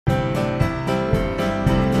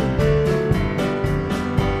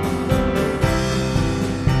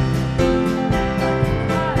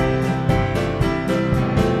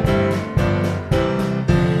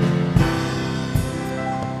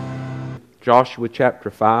Joshua chapter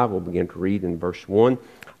 5, we'll begin to read in verse 1.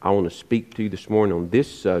 I want to speak to you this morning on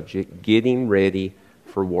this subject, getting ready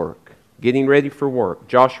for work. Getting ready for work.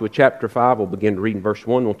 Joshua chapter 5, we'll begin to read in verse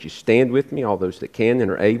 1. Won't you stand with me, all those that can and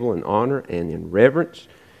are able, in honor and in reverence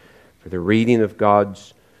for the reading of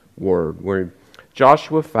God's Word. We're in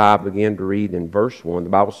Joshua 5, begin to read in verse 1. The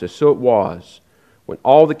Bible says, "So it was, when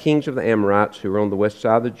all the kings of the Amorites who were on the west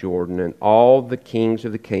side of the Jordan and all the kings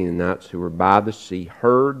of the Canaanites who were by the sea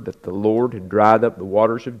heard that the Lord had dried up the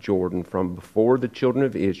waters of Jordan from before the children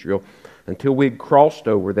of Israel until we had crossed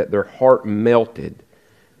over, that their heart melted.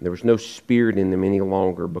 There was no spirit in them any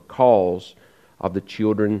longer because of the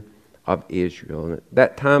children of Israel. And at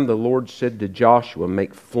that time the Lord said to Joshua,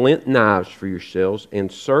 make flint knives for yourselves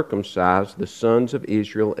and circumcise the sons of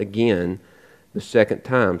Israel again the second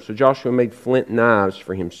time. So Joshua made flint knives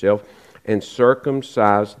for himself and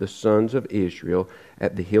circumcised the sons of Israel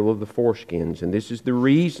at the hill of the foreskins. And this is the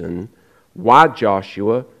reason why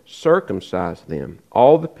Joshua circumcised them.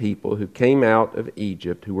 All the people who came out of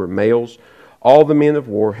Egypt, who were males, all the men of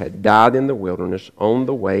war, had died in the wilderness on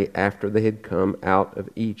the way after they had come out of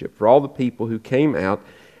Egypt. For all the people who came out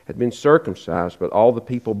had been circumcised, but all the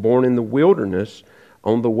people born in the wilderness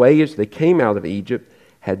on the way as they came out of Egypt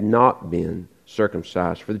had not been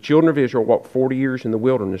circumcised. For the children of Israel walked 40 years in the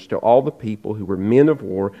wilderness till all the people who were men of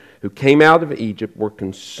war who came out of Egypt were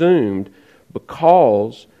consumed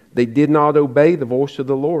because they did not obey the voice of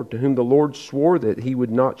the Lord, to whom the Lord swore that he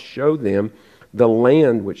would not show them the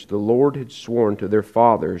land which the Lord had sworn to their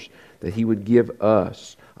fathers that he would give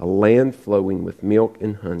us, a land flowing with milk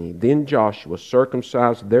and honey. Then Joshua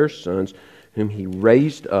circumcised their sons, whom he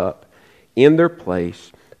raised up in their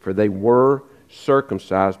place, for they were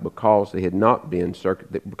circumcised because they had not been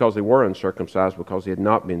because they were uncircumcised because they had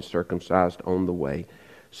not been circumcised on the way.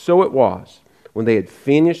 So it was, when they had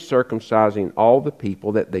finished circumcising all the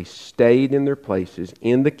people, that they stayed in their places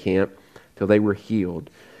in the camp till they were healed.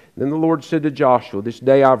 Then the Lord said to Joshua, this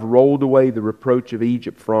day I've rolled away the reproach of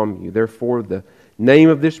Egypt from you. Therefore the name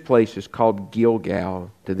of this place is called Gilgal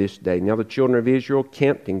to this day. Now the children of Israel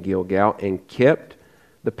camped in Gilgal and kept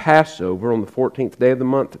the Passover on the 14th day of the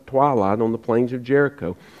month at twilight on the plains of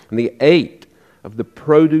Jericho. And they ate of the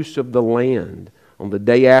produce of the land on the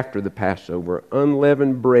day after the Passover,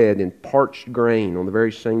 unleavened bread and parched grain on the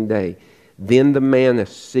very same day. Then the manna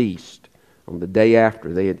ceased on the day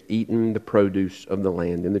after they had eaten the produce of the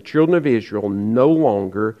land. And the children of Israel no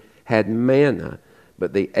longer had manna,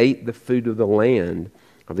 but they ate the food of the land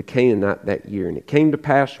of the Canaanite that year. And it came to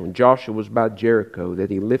pass when Joshua was by Jericho that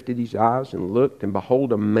he lifted his eyes and looked, and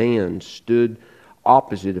behold, a man stood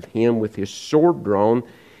opposite of him with his sword drawn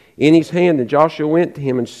in his hand. And Joshua went to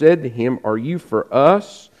him and said to him, are you for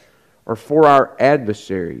us or for our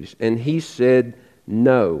adversaries? And he said,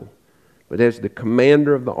 no, but as the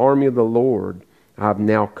commander of the army of the Lord I have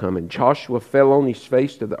now come. And Joshua fell on his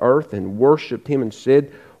face to the earth and worshipped him and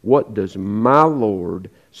said, what does my Lord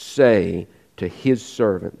say to his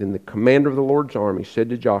servant? Then the commander of the Lord's army said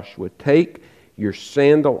to Joshua, take your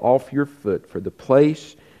sandal off your foot, for the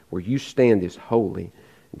place where you stand is holy.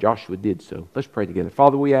 And Joshua did so. Let's pray together.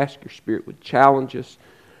 Father, we ask your Spirit would challenge us,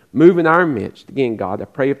 move in our midst. Again, God, I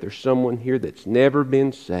pray if there's someone here that's never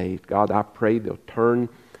been saved, God, I pray they'll turn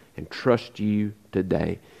and trust you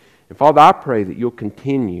today. And Father, I pray that you'll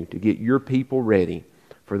continue to get your people ready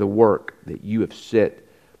for the work that you have set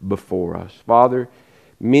before us. Father,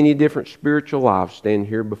 many different spiritual lives stand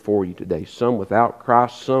here before you today. Some without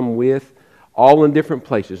Christ, some with, all in different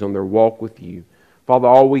places on their walk with you. Father,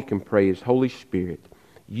 all we can pray is, Holy Spirit,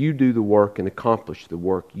 you do the work and accomplish the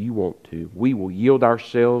work you want to. We will yield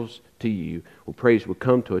ourselves to you. We pray as we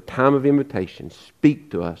come to a time of invitation,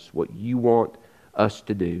 speak to us what you want us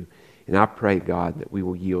to do. And I pray, God, that we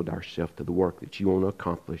will yield ourselves to the work that you want to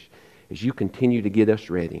accomplish as you continue to get us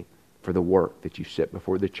ready for the work that you set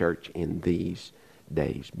before the church in these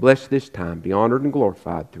days. Bless this time. Be honored and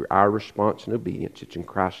glorified through our response and obedience. It's in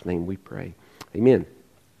Christ's name we pray. Amen.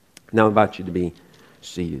 Now I invite you to be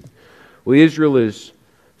seated. Well, Israel is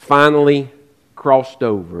finally crossed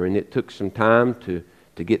over, and it took some time to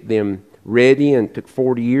get them ready, and it took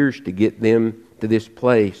 40 years to get them to this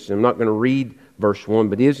place. I'm not going to read verse 1,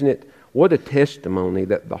 but isn't it what a testimony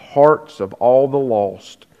that the hearts of all the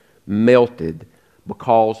lost melted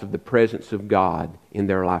because of the presence of God in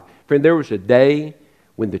their life. Friend, there was a day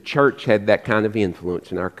when the church had that kind of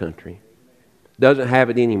influence in our country. Doesn't have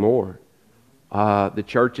it anymore. The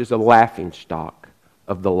church is a laughingstock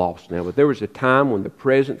of the lost now. But there was a time when the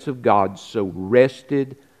presence of God so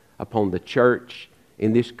rested upon the church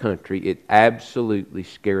in this country, it absolutely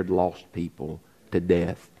scared lost people to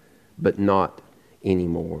death, but not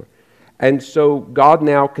anymore. And so God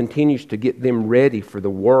now continues to get them ready for the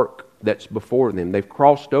work that's before them. They've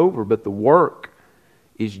crossed over, but the work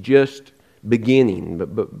is just beginning.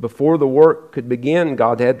 But before the work could begin,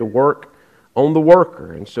 God had to work on the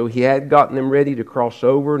worker. And so He had gotten them ready to cross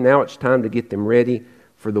over. Now it's time to get them ready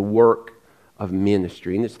for the work of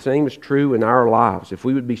ministry. And the same is true in our lives. If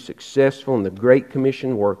we would be successful in the Great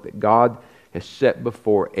Commission work that God has set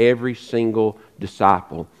before every single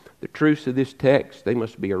disciple, the truths of this text, they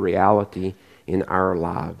must be a reality in our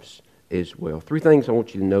lives as well. 3 things I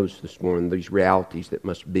want you to notice this morning, these realities that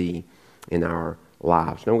must be in our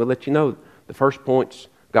lives. Now I'm going to let you know, the first point's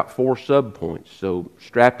got 4 sub-points, so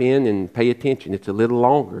strap in and pay attention. It's a little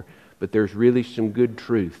longer, but there's really some good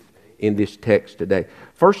truth in this text today.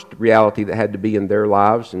 First reality that had to be in their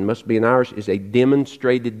lives and must be in ours is a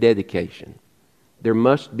demonstrated dedication. There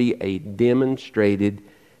must be a demonstrated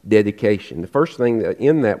dedication. The first thing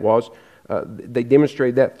in that was they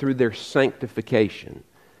demonstrated that through their sanctification.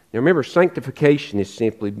 Now remember, sanctification is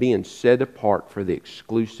simply being set apart for the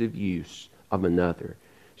exclusive use of another.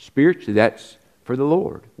 Spiritually, that's for the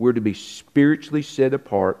Lord. We're to be spiritually set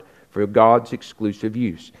apart for God's exclusive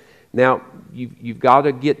use. Now, you've got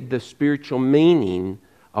to get the spiritual meaning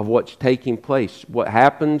of what's taking place. What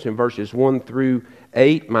happens in verses 1 through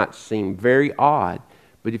 8 might seem very odd,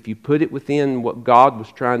 but if you put it within what God was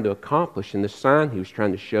trying to accomplish and the sign He was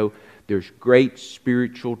trying to show, there's great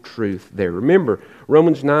spiritual truth there. Remember,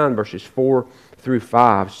 Romans 9 verses 4 through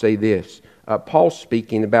 5 say this. Paul's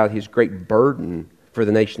speaking about his great burden for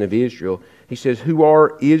the nation of Israel. He says, "Who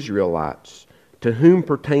are Israelites, to whom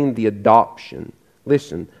pertain the adoption?"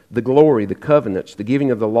 Listen, the glory, the covenants, the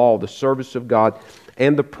giving of the law, the service of God,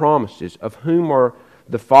 and the promises, of whom are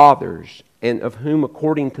the fathers, and of whom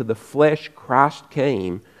according to the flesh Christ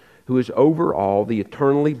came, who is over all, the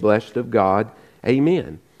eternally blessed of God.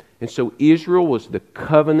 Amen. And so Israel was the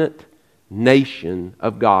covenant nation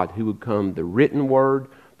of God, who would come the written word,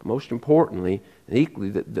 but most importantly, and equally,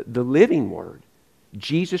 the living word.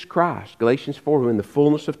 Jesus Christ, Galatians 4, who in the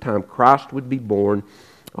fullness of time Christ would be born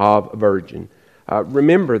of a virgin.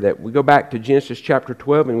 Remember that we go back to Genesis chapter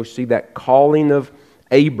 12 and we see that calling of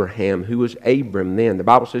Abraham, who was Abram then. The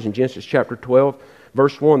Bible says in Genesis chapter 12,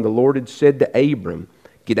 verse 1, the Lord had said to Abram,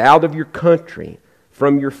 "Get out of your country,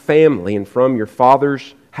 from your family, and from your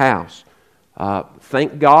father's house."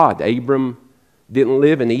 Thank God Abram didn't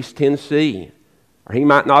live in East Tennessee, or he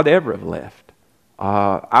might not ever have left.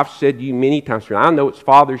 I've said to you many times, friend, I know it's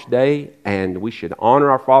Father's Day and we should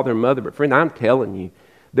honor our father and mother, but friend, I'm telling you,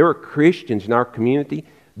 there are Christians in our community,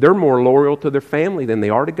 they're more loyal to their family than they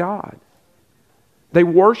are to God. They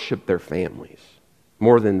worship their families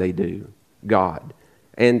more than they do God.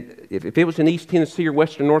 And if it was in East Tennessee or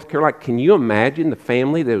Western North Carolina, can you imagine the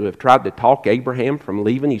family that would have tried to talk Abraham from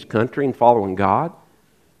leaving his country and following God?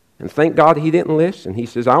 And thank God he didn't listen. He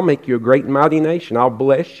says, "I'll make you a great and mighty nation. I'll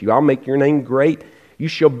bless you. I'll make your name great. You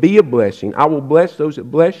shall be a blessing. I will bless those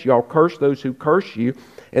that bless you. I'll curse those who curse you.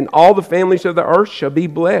 And all the families of the earth shall be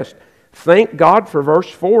blessed." Thank God for verse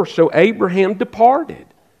 4. So Abraham departed.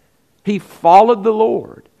 He followed the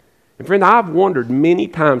Lord. And friend, I've wondered many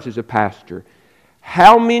times as a pastor,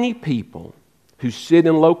 how many people who sit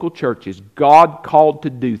in local churches, God called to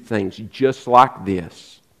do things just like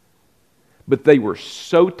this, but they were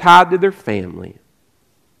so tied to their family,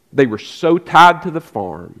 they were so tied to the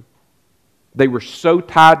farm, they were so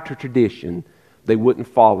tied to tradition, they wouldn't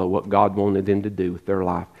follow what God wanted them to do with their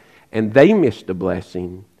life. And they missed a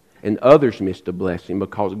blessing, and others missed a blessing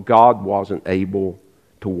because God wasn't able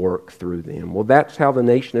to work through them. Well, that's how the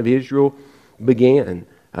nation of Israel began.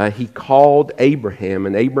 He called Abraham,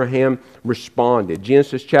 and Abraham responded.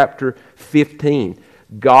 Genesis chapter 15,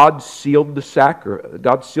 God sealed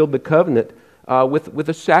the covenant with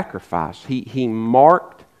a sacrifice. He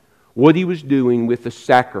marked what He was doing with the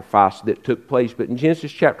sacrifice that took place. But in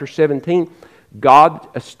Genesis chapter 17, God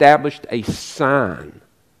established a sign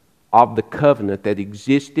of the covenant that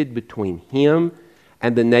existed between Him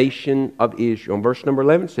and the nation of Israel. And verse number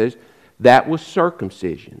 11 says, that was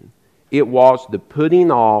circumcision. It was the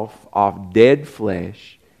putting off of dead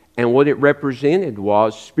flesh, and what it represented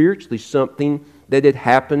was spiritually something that had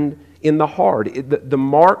happened in the heart. The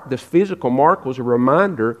mark, the physical mark, was a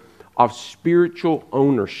reminder of spiritual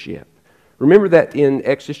ownership. Remember that in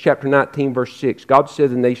Exodus chapter 19, verse 6, God said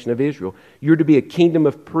to the nation of Israel, "You're to be a kingdom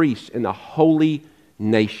of priests and a holy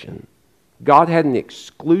nation." God had an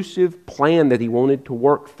exclusive plan that He wanted to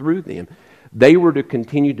work through them. They were to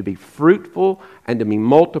continue to be fruitful and to be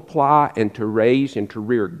multiply and to raise and to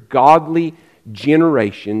rear godly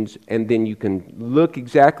generations. And then you can look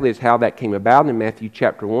exactly as how that came about in Matthew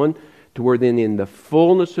chapter 1, to where then in the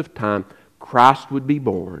fullness of time Christ would be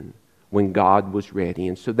born. when God was ready.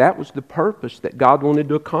 And so that was the purpose that God wanted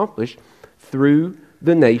to accomplish through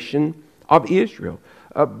the nation of Israel.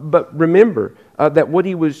 But remember that what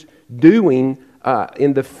he was doing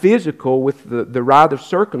in the physical with the rite of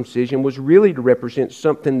circumcision was really to represent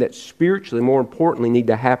something that spiritually, more importantly, need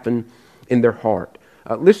to happen in their heart.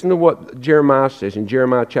 Listen to what Jeremiah says in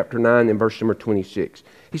Jeremiah chapter 9 and verse number 26.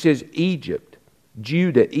 He says, Egypt,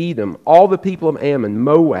 Judah, Edom, all the people of Ammon,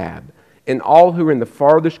 Moab, and all who are in the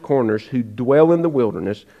farthest corners who dwell in the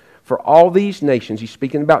wilderness, for all these nations, he's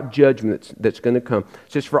speaking about judgment that's going to come.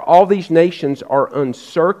 It says, for all these nations are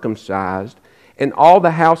uncircumcised, and all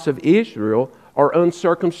the house of Israel are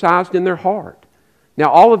uncircumcised in their heart.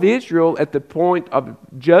 Now, all of Israel at the point of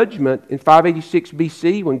judgment in 586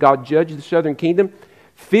 BC, when God judged the southern kingdom,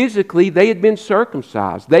 physically they had been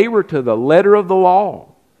circumcised. They were to the letter of the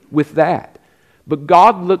law with that. But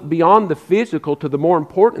God looked beyond the physical to the more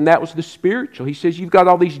important, and that was the spiritual. He says, you've got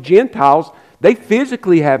all these Gentiles. They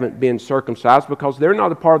physically haven't been circumcised because they're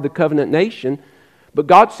not a part of the covenant nation. But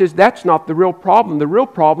God says that's not the real problem. The real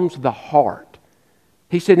problem's the heart.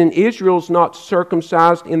 He said, and Israel's not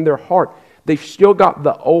circumcised in their heart. They've still got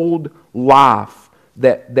the old life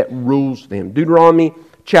that rules them. Deuteronomy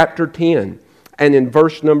chapter 10 and in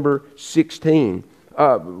verse number 16.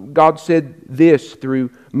 God said this through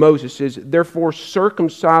Moses, says, therefore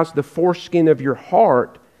circumcise the foreskin of your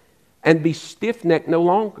heart and be stiff-necked no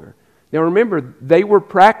longer. Now remember, they were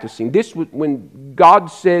practicing. This was when God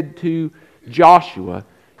said to Joshua,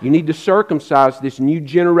 you need to circumcise this new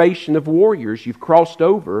generation of warriors you've crossed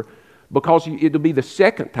over because it'll be the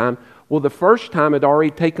second time. Well, the first time had already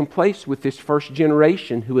taken place with this first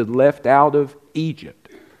generation who had left out of Egypt.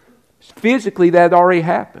 Physically, that had already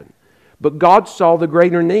happened. But God saw the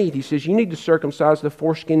greater need. He says, you need to circumcise the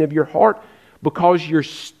foreskin of your heart because you're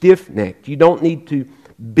stiff-necked. You don't need to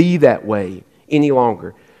be that way any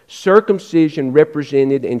longer. Circumcision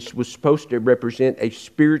represented and was supposed to represent a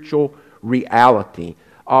spiritual reality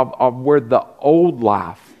of where the old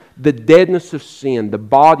life, the deadness of sin, the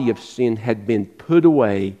body of sin had been put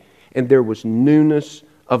away, and there was newness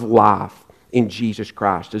of life in Jesus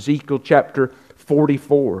Christ. Ezekiel chapter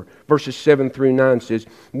 44, verses 7 through 9 says,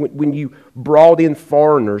 when you brought in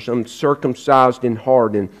foreigners uncircumcised in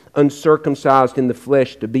heart and uncircumcised in the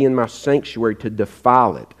flesh to be in my sanctuary to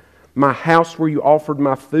defile it, my house where you offered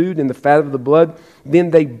my food and the fat of the blood, then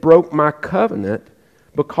they broke my covenant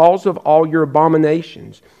because of all your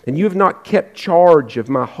abominations. And you have not kept charge of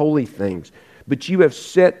my holy things, but you have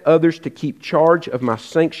set others to keep charge of my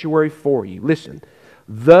sanctuary for you. Listen,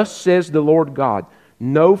 thus says the Lord God,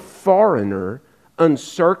 no foreigner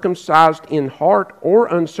uncircumcised in heart or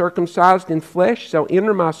uncircumcised in flesh shall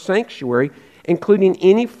enter my sanctuary, including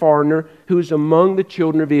any foreigner who is among the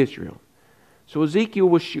children of Israel. So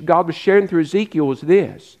God was sharing through Ezekiel was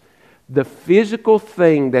this. The physical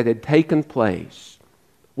thing that had taken place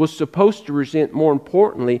was supposed to present, more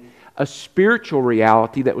importantly, a spiritual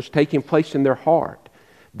reality that was taking place in their heart.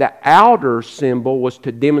 The outer symbol was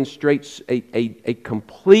to demonstrate a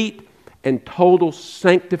complete and total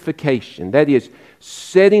sanctification. That is,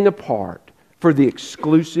 setting apart for the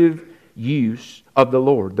exclusive use of the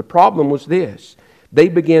Lord. The problem was this. They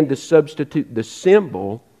began to substitute the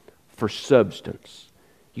symbol for substance.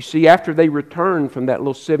 You see, after they returned from that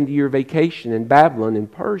little 70-year vacation in Babylon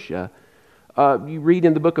and Persia, you read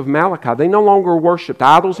in the book of Malachi, they no longer worshipped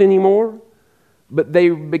idols anymore, but they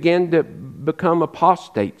began to become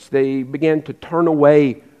apostates. They began to turn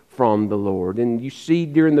away from the Lord. And you see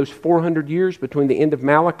during those 400 years between the end of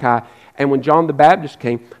Malachi and when John the Baptist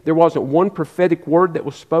came, there wasn't one prophetic word that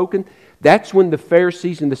was spoken. That's when the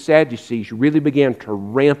Pharisees and the Sadducees really began to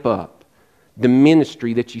ramp up the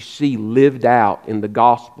ministry that you see lived out in the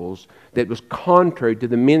Gospels that was contrary to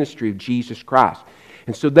the ministry of Jesus Christ.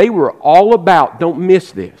 And so they were all about, don't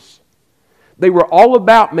miss this, they were all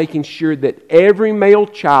about making sure that every male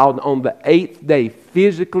child on the 8th day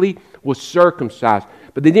physically was circumcised.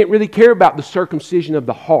 But they didn't really care about the circumcision of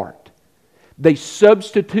the heart. They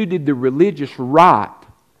substituted the religious rite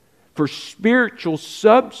for spiritual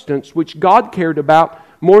substance, which God cared about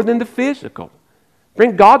more than the physical.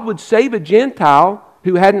 Friend, God would save a Gentile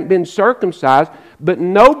who hadn't been circumcised, but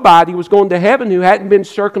nobody was going to heaven who hadn't been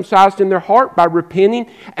circumcised in their heart by repenting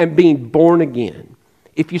and being born again.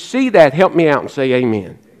 If you see that, help me out and say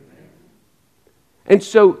amen. And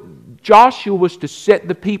so Joshua was to set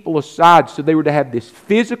the people aside so they were to have this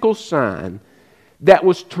physical sign that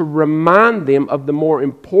was to remind them of the more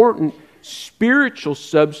important spiritual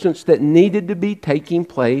substance that needed to be taking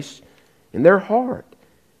place in their heart.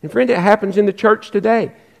 And friend, it happens in the church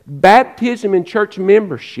today. Baptism and church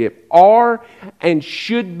membership are and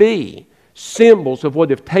should be symbols of what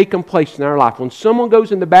have taken place in our life. When someone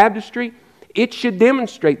goes into baptistry, it should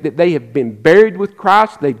demonstrate that they have been buried with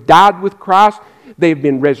Christ, they've died with Christ, they have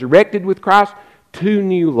been resurrected with Christ to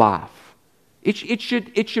new life. It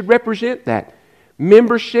should represent that.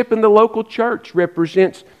 Membership in the local church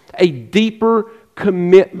represents a deeper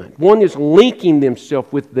commitment. One is linking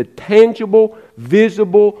themselves with the tangible,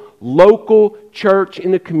 visible, local church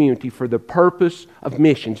in the community for the purpose of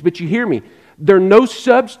missions. But you hear me, they're no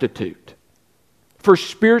substitute for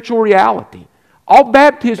spiritual reality. All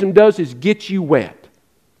baptism does is get you wet.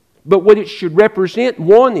 But what it should represent,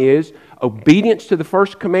 one is obedience to the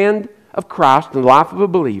first command of Christ in the life of a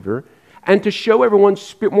believer, and to show everyone,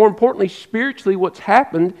 more importantly, spiritually, what's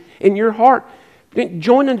happened in your heart.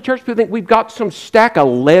 Joining the church, people think we've got some stack of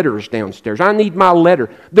letters downstairs. I need my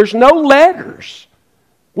letter. There's no letters.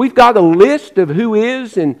 We've got a list of who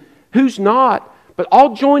is and who's not. But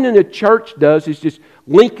all joining a church does is just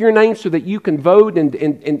link your name so that you can vote,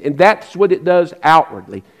 and that's what it does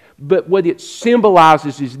outwardly. But what it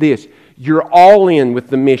symbolizes is this: you're all in with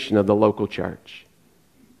the mission of the local church.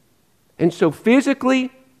 And so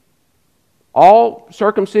physically, all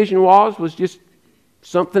circumcision was just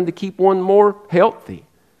something to keep one more healthy.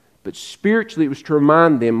 But spiritually, it was to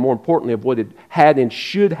remind them, more importantly, of what had and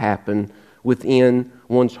should happen within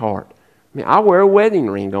one's heart. I mean, I wear a wedding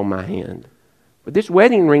ring on my hand. But this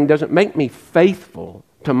wedding ring doesn't make me faithful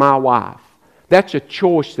to my wife. That's a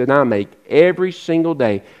choice that I make every single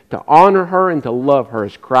day to honor her and to love her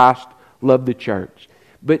as Christ loved the church.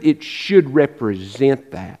 But it should represent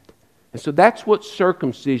that. And so that's what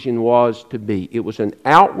circumcision was to be. It was an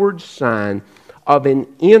outward sign of an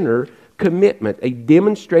inner commitment, a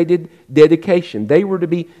demonstrated dedication. They were to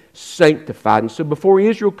be sanctified. And so before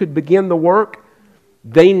Israel could begin the work,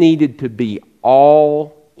 they needed to be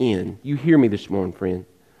all in. You hear me this morning, friend.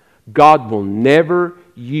 God will never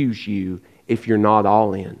use you if you're not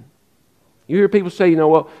all in. You hear people say,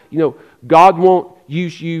 God won't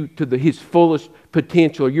use you to His fullest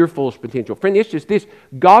potential or your fullest potential. Friend, it's just this: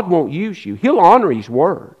 God won't use you. He'll honor His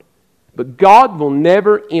word. But God will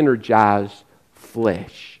never energize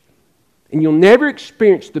flesh. And you'll never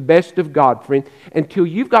experience the best of God, friend, until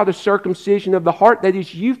you've got a circumcision of the heart. That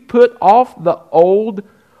is, you've put off the old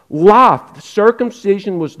life. The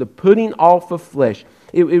circumcision was the putting off of flesh.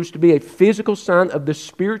 It was to be a physical sign of the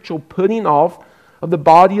spiritual putting off of the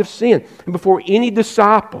body of sin. And before any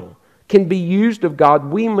disciple can be used of God,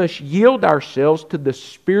 we must yield ourselves to the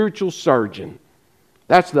spiritual surgeon.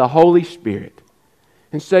 That's the Holy Spirit.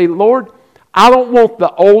 And say, Lord, I don't want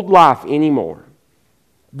the old life anymore.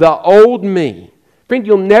 The old me. Friend,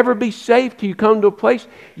 you'll never be saved till you come to a place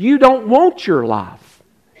you don't want your life.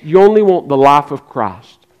 You only want the life of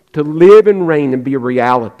Christ to live and reign and be a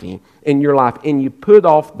reality in your life. And you put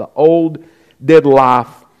off the old, dead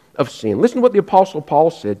life of sin. Listen to what the Apostle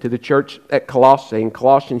Paul said to the church at Colossae in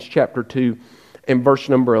Colossians chapter 2 and verse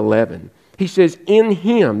number 11. He says, in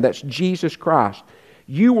Him, that's Jesus Christ,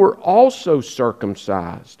 you were also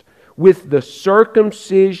circumcised with the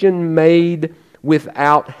circumcision made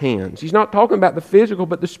without hands. He's not talking about the physical,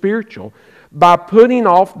 but the spiritual. By putting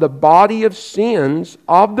off the body of sins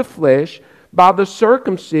of the flesh by the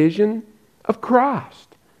circumcision of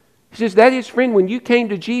Christ. He says, that is, friend, when you came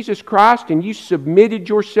to Jesus Christ and you submitted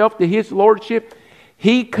yourself to His Lordship,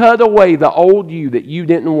 He cut away the old you that you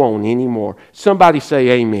didn't want anymore. Somebody say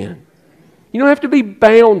amen. You don't have to be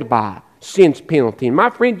bound by sin's penalty. And my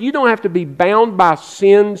friend, you don't have to be bound by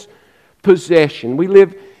sin's possession. We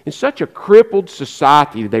live in such a crippled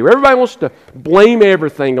society today where everybody wants to blame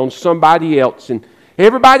everything on somebody else, and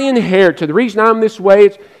everybody inherits. So the reason I'm this way,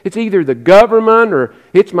 it's either the government or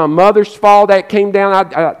it's my mother's fault that came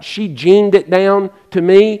down. She gened it down to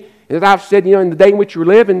me. As I've said, in the day in which you're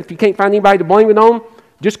living, if you can't find anybody to blame it on,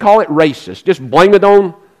 just call it racist. Just blame it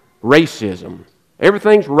on racism.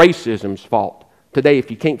 Everything's racism's fault today if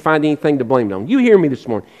you can't find anything to blame it on. You hear me this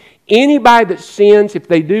morning. Anybody that sins, if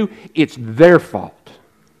they do, it's their fault.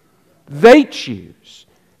 They choose.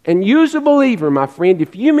 And you as a believer, my friend,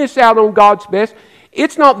 if you miss out on God's best,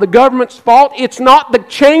 it's not the government's fault. It's not the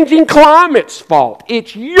changing climate's fault.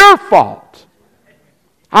 It's your fault.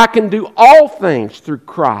 I can do all things through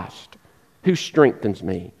Christ who strengthens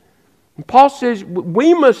me. And Paul says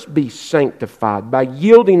we must be sanctified by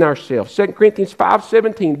yielding ourselves. 2 Corinthians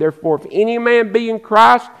 5:17, therefore, if any man be in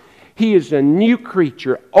Christ, he is a new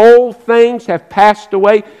creature. Old things have passed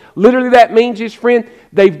away. Literally that means, his friend,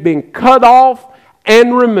 they've been cut off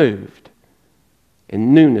and removed.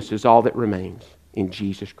 And newness is all that remains in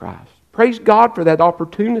Jesus Christ. Praise God for that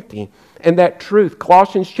opportunity and that truth.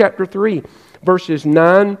 Colossians chapter 3, verses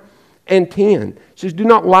 9 and 10. It says, do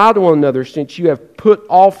not lie to one another, since you have put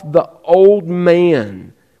off the old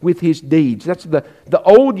man with his deeds. That's the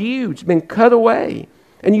old you. It's been cut away.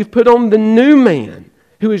 And you've put on the new man,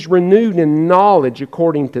 who is renewed in knowledge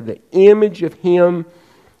according to the image of him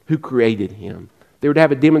who created him. They would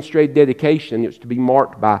have a demonstrated dedication. It was to be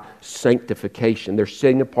marked by sanctification. They're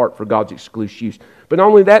setting apart for God's exclusive use. But not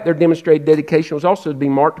only that, their demonstrated dedication was also to be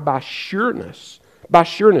marked by sureness. By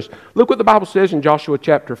sureness. Look what the Bible says in Joshua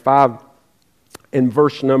chapter 5 and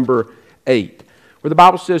verse number 8. Where the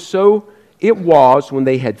Bible says, so it was when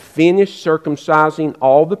they had finished circumcising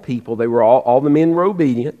all the people, they were all the men were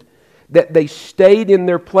obedient, that they stayed in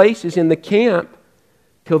their places in the camp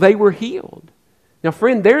till they were healed. Now,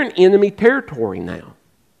 friend, they're in enemy territory now.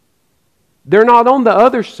 They're not on the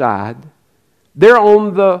other side. They're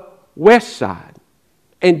on the west side.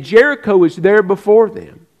 And Jericho is there before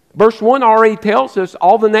them. Verse 1 already tells us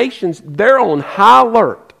all the nations, they're on high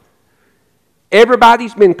alert.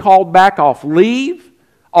 Everybody's been called back off leave,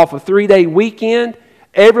 off a 3-day weekend.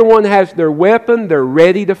 Everyone has their weapon. They're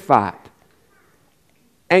ready to fight.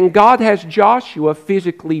 And God has Joshua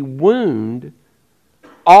physically wound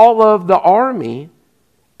all of the army,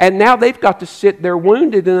 and now they've got to sit there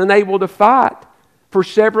wounded and unable to fight for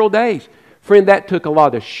several days. Friend, that took a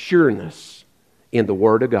lot of sureness in the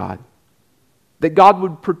Word of God. That God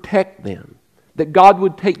would protect them. That God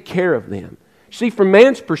would take care of them. See, from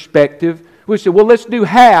man's perspective, we say, well, let's do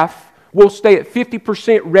half. We'll stay at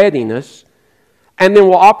 50% readiness, and then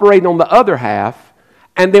we'll operate on the other half,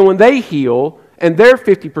 and then when they heal and they're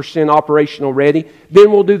 50% operational ready,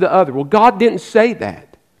 then we'll do the other. Well, God didn't say that.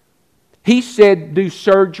 He said do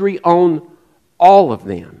surgery on all of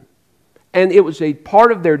them. And it was a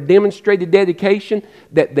part of their demonstrated dedication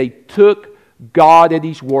that they took God at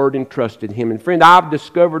His word and trusted Him. And friend, I've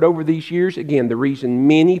discovered over these years, again, the reason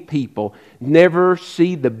many people never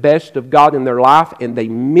see the best of God in their life and they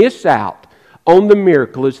miss out on the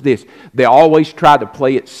miracle is this. They always try to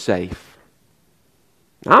play it safe.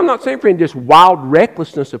 Now, I'm not saying, friend, just wild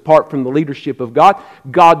recklessness apart from the leadership of God.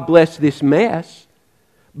 God bless this mess.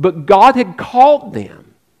 But God had called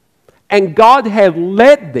them. And God had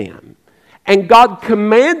led them. And God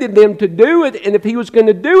commanded them to do it. And if He was going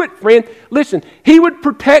to do it, friend, listen, He would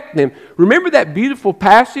protect them. Remember that beautiful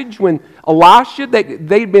passage when Elisha,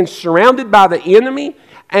 they'd been surrounded by the enemy,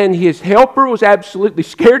 and his helper was absolutely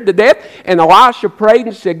scared to death. And Elisha prayed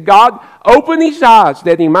and said, God, open his eyes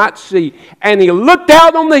that he might see. And he looked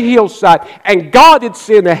out on the hillside, and God had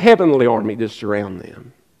sent a heavenly army to surround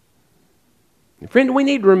them. And friend, we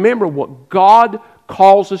need to remember what God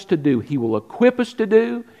calls us to do. He will equip us to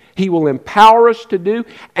do. He will empower us to do.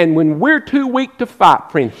 And when we're too weak to fight,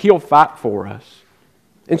 friend, He'll fight for us.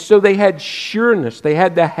 And so they had sureness. They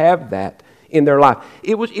had to have that in their life.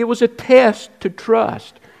 It was a test to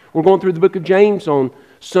trust. We're going through the book of James on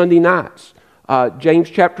Sunday nights. James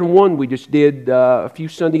chapter 1 we just did a few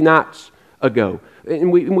Sunday nights ago.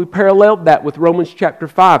 And we paralleled that with Romans chapter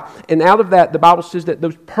 5. And out of that, the Bible says that the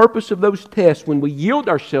purpose of those tests, when we yield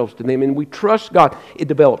ourselves to them and we trust God, it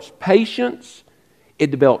develops patience,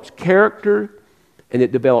 it develops character, and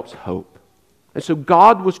it develops hope. And so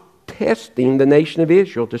God was testing the nation of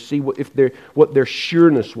Israel to see what their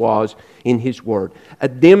sureness was in His Word. A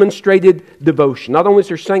demonstrated devotion. Not only is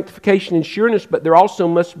there sanctification and sureness, but there also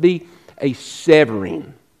must be a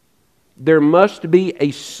severing. There must be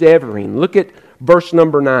a severing. Look at verse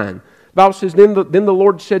number 9. The Bible says, Then the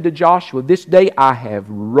Lord said to Joshua, This day I have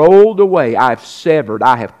rolled away, I have severed,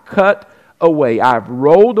 I have cut away, I have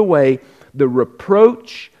rolled away the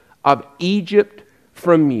reproach of Egypt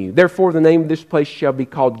from you. Therefore the name of this place shall be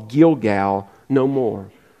called Gilgal no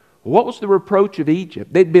more. What was the reproach of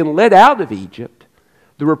Egypt? They'd been led out of Egypt.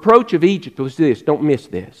 The reproach of Egypt was this. Don't miss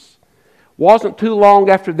this. Wasn't too long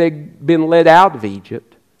after they'd been led out of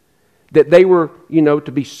Egypt that they were,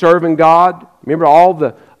 to be serving God. Remember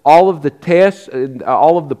all of the tests,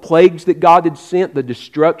 all of the plagues that God had sent, the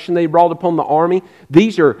destruction they brought upon the army.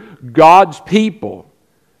 These are God's people.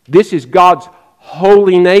 This is God's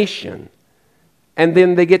holy nation. And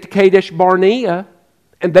then they get to Kadesh Barnea,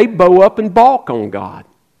 and they bow up and balk on God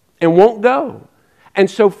and won't go.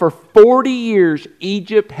 And so for 40 years,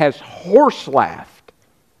 Egypt has horse-laughed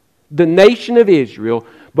the nation of Israel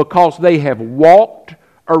because they have walked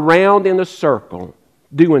around in a circle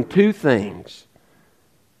doing two things.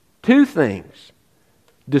 Two things.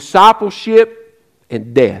 Discipleship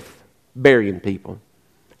and death. Burying people.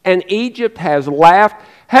 And Egypt has laughed.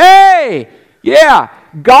 Hey! Yeah,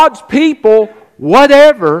 God's people,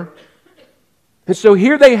 whatever. And so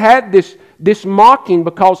here they had this mocking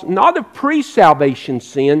because not of pre-salvation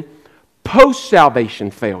sin,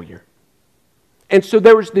 post-salvation failure. And so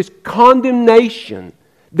there was this condemnation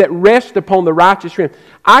that rests upon the righteous remnant.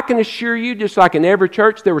 I can assure you, just like in every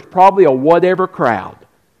church, there was probably a whatever crowd.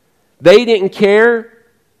 They didn't care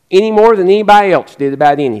any more than anybody else did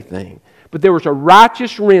about anything. But there was a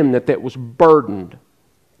righteous remnant that was burdened.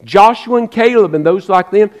 Joshua and Caleb and those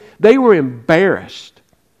like them, they were embarrassed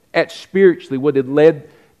at spiritually what had led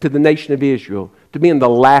to the nation of Israel to being the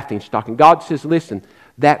laughingstock. And God says, listen,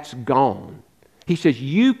 that's gone. He says,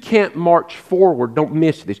 you can't march forward. Don't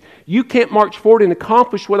miss this. You can't march forward and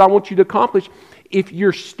accomplish what I want you to accomplish if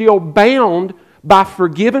you're still bound by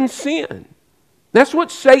forgiven sin. That's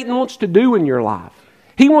what Satan wants to do in your life.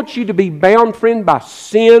 He wants you to be bound, friend, by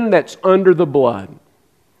sin that's under the blood.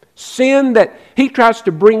 Sin that he tries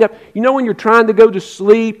to bring up. You know when you're trying to go to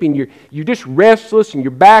sleep and you're just restless and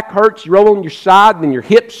your back hurts, you roll on your side and then your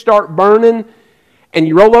hips start burning and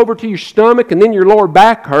you roll over to your stomach and then your lower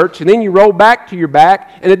back hurts and then you roll back to your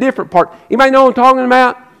back and a different part. Anybody know what I'm talking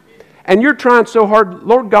about? And you're trying so hard,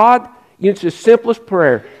 Lord God, it's the simplest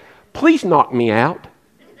prayer. Please knock me out.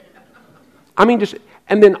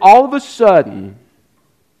 And then all of a sudden,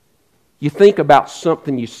 you think about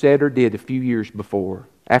something you said or did a few years before,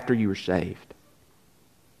 after you were saved.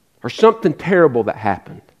 Or something terrible that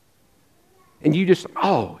happened. And you just,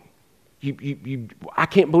 I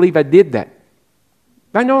can't believe I did that.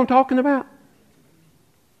 I know what I'm talking about.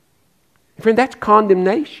 Friend, that's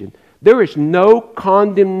condemnation. There is no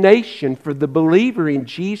condemnation for the believer in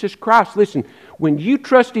Jesus Christ. Listen, when you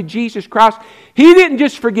trusted Jesus Christ, He didn't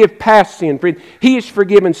just forgive past sin, friend. He has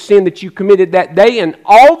forgiven sin that you committed that day and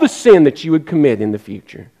all the sin that you would commit in the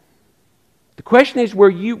future. The question is, will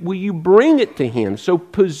you bring it to Him so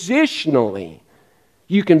positionally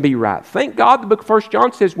you can be right? Thank God the book of 1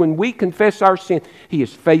 John says when we confess our sin, He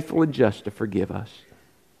is faithful and just to forgive us.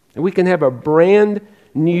 And we can have a brand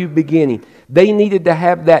new beginning. They needed to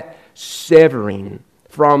have that severing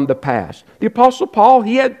from the past. The Apostle Paul,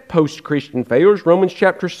 he had post-Christian failures. Romans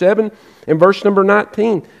chapter 7 and verse number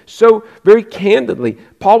 19. So very candidly,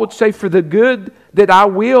 Paul would say, for the good that I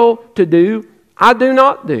will to do, I do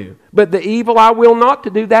not do. But the evil I will not to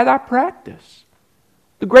do, that I practice.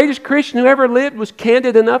 The greatest Christian who ever lived was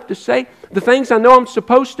candid enough to say, the things I know I'm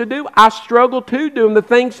supposed to do, I struggle to do. And the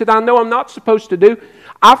things that I know I'm not supposed to do,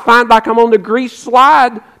 I find like I'm on the grease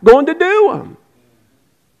slide going to do them.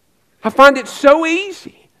 I find it so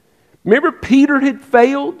easy. Remember Peter had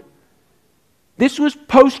failed? This was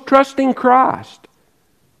post-trusting Christ.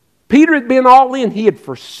 Peter had been all in. He had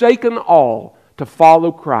forsaken all to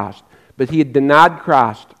follow Christ. But he had denied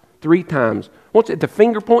Christ 3 times. Once at the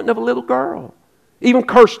finger pointing of a little girl. Even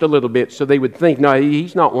cursed a little bit so they would think, no,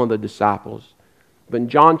 he's not one of the disciples. But in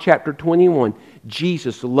John chapter 21,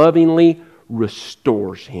 Jesus lovingly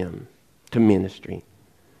restores him to ministry.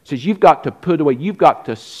 Says you've got to put away, you've got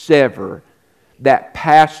to sever that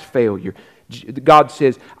past failure. God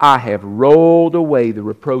says, I have rolled away the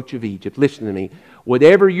reproach of Egypt. Listen to me.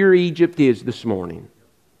 Whatever your Egypt is this morning,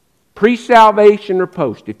 pre-salvation or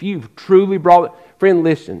post, if you've truly brought it, friend,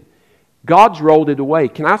 listen, God's rolled it away.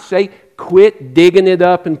 Can I say, quit digging it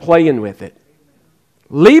up and playing with it.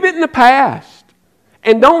 Leave it in the past.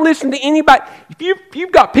 And don't listen to anybody. If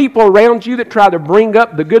you've got people around you that try to bring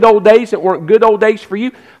up the good old days that weren't good old days for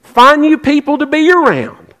you, find you people to be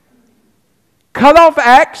around. Cut off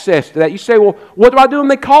access to that. You say, well, what do I do when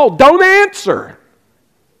they call? Don't answer.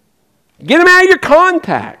 Get them out of your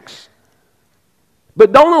contacts.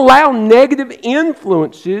 But don't allow negative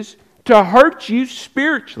influences to hurt you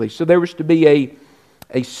spiritually. So there was to be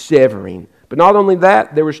a severing. But not only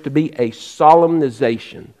that, there was to be a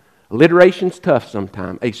solemnization. Alliteration's tough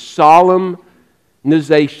sometimes. A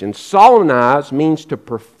solemnization. Solemnize means to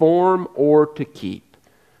perform or to keep.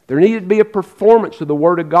 There needed to be a performance of the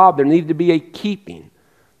Word of God. There needed to be a keeping.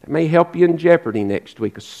 That may help you in Jeopardy next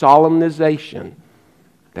week. A solemnization.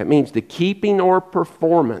 That means the keeping or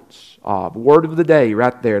performance of Word of the day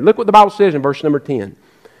right there. Look what the Bible says in verse number 10. It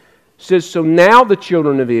says, so now the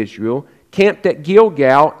children of Israel camped at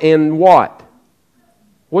Gilgal and what?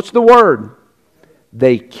 What's the word?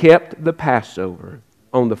 They kept the Passover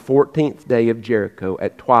on the 14th day of Jericho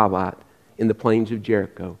at twilight in the plains of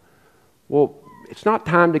Jericho. Well, it's not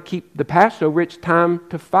time to keep the Passover, it's time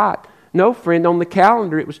to fight. No, friend, on the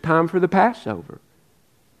calendar it was time for the Passover.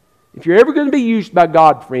 If you're ever going to be used by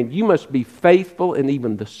God, friend, you must be faithful in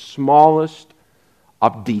even the smallest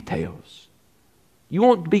of details. You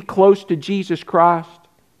want to be close to Jesus Christ,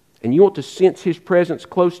 and you want to sense His presence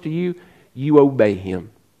close to you, you obey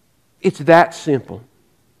Him. It's that simple.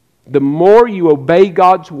 The more you obey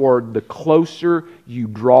God's Word, the closer you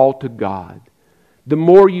draw to God. The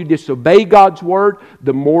more you disobey God's word,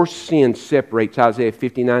 the more sin separates, Isaiah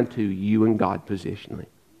 59:2, you and God positionally.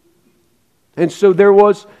 And so there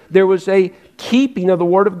was a keeping of the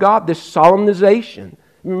word of God, this solemnization.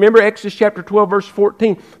 Remember Exodus chapter 12, verse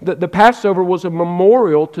 14. The Passover was a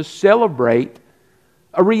memorial to celebrate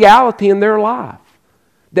a reality in their life.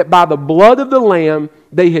 That by the blood of the Lamb,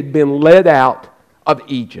 they had been led out of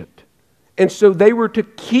Egypt. And so they were to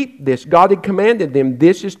keep this. God had commanded them,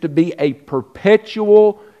 this is to be a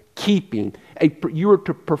perpetual keeping. You are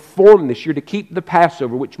to perform this. You're to keep the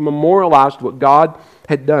Passover, which memorialized what God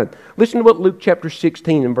had done. Listen to what Luke chapter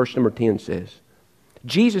 16 and verse number 10 says.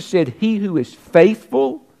 Jesus said, he who is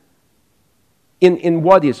faithful in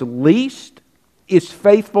what is least is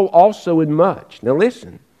faithful also in much. Now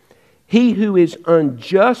listen. He who is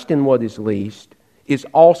unjust in what is least is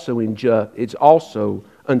also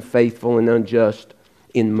unfaithful and unjust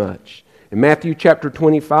in much. In Matthew chapter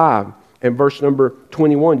 25 and verse number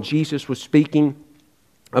 21, Jesus was speaking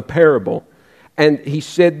a parable. And he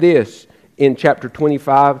said this in chapter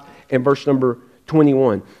 25 and verse number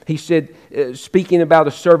 21. He said, speaking about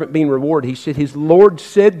a servant being rewarded, he said, his Lord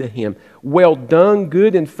said to him, well done,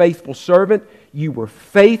 good and faithful servant. You were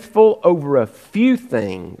faithful over a few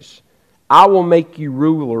things. I will make you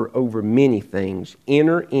ruler over many things.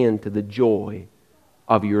 Enter into the joy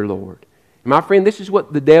of your Lord. My friend, this is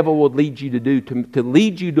what the devil will lead you to do, to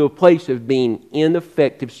lead you to a place of being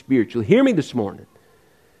ineffective spiritually. Hear me this morning.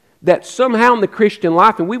 That somehow in the Christian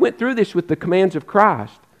life, and we went through this with the commands of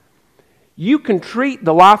Christ, you can treat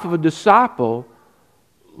the life of a disciple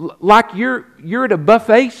like you're at a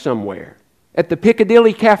buffet somewhere, at the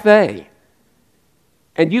Piccadilly Cafe.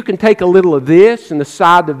 And you can take a little of this and a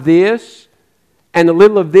side of this, and a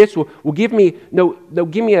little of this will give me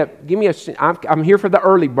I'm here for the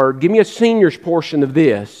early bird. Give me a senior's portion of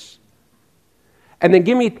this, and then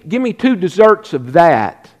give me 2 desserts of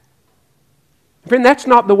that. Friend, that's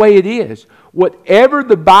not the way it is. Whatever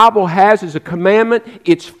the Bible has as a commandment,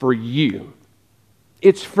 it's for you.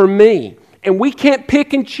 It's for me. And we can't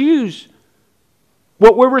pick and choose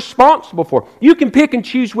what we're responsible for. You can pick and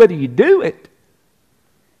choose whether you do it,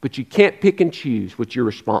 but you can't pick and choose what you're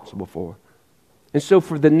responsible for. And so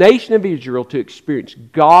for the nation of Israel to experience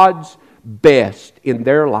God's best in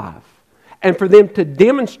their life, and for them to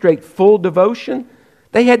demonstrate full devotion,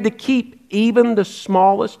 they had to keep even the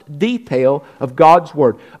smallest detail of God's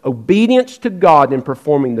Word. Obedience to God in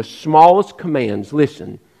performing the smallest commands,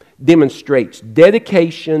 listen, demonstrates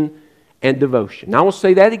dedication and devotion. Now I will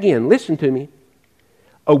say that again. Listen to me.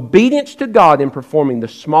 Obedience to God in performing the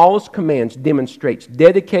smallest commands demonstrates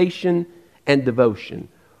dedication and devotion.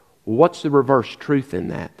 What's the reverse truth in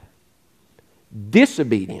that?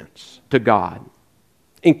 Disobedience to God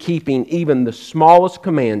in keeping even the smallest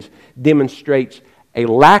commands demonstrates a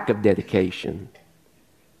lack of dedication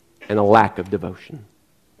and a lack of devotion.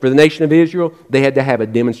 For the nation of Israel, they had to have a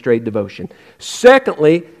demonstrated devotion.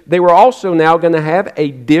 Secondly, they were also now going to have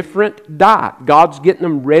a different diet. God's getting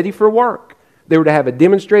them ready for work. They were to have a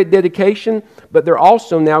demonstrated dedication, but they're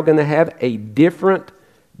also now going to have a different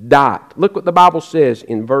diet. Look what the Bible says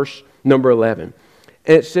in verse number 11.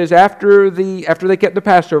 And it says, after they kept the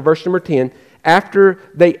Passover, verse number 10, after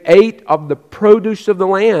they ate of the produce of the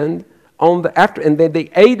land, and then they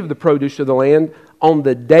ate of the produce of the land on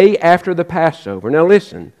the day after the Passover. Now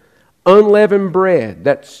listen, unleavened bread,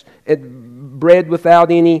 that's bread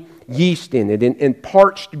without any yeast in it, and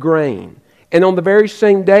parched grain. And on the very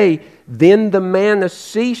same day, then the manna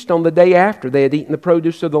ceased on the day after they had eaten the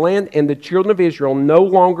produce of the land, and the children of Israel no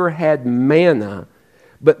longer had manna,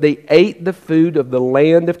 but they ate the food of the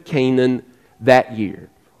land of Canaan that year.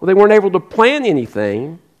 Well, they weren't able to plant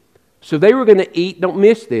anything, so they were going to eat, don't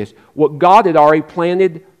miss this, what God had already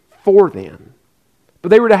planted for them. But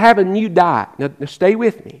they were to have a new diet. Now stay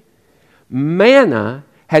with me. Manna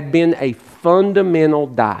had been a fundamental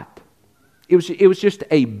diet. It was just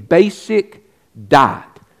a basic diet.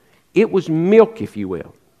 It was milk, if you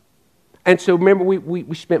will. And so remember,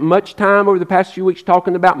 we spent much time over the past few weeks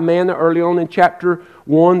talking about manna early on in chapter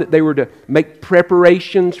 1, that they were to make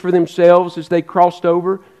preparations for themselves as they crossed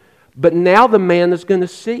over. But now the manna is going to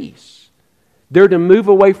cease. They're to move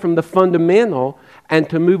away from the fundamental and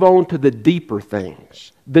to move on to the deeper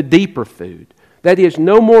things, the deeper food. That is,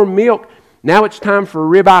 no more milk. Now it's time for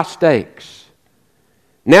ribeye steaks.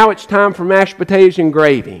 Now it's time for mashed potatoes and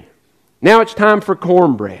gravy. Now it's time for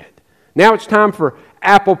cornbread. Now it's time for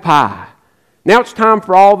apple pie. Now it's time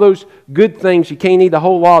for all those good things you can't eat a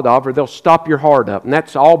whole lot of, or they'll stop your heart up. And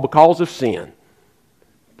that's all because of sin.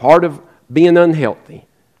 Part of being unhealthy.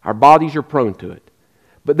 Our bodies are prone to it.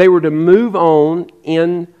 But they were to move on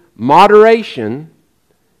in moderation,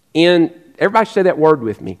 in everybody say that word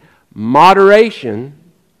with me, moderation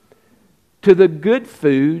to the good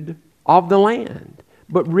food of the land.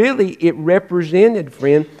 But really, it represented,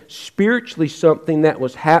 friend, spiritually something that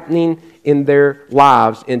was happening in their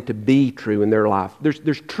lives and to be true in their life.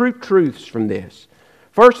 There's true truths from this.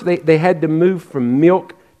 First, they had to move from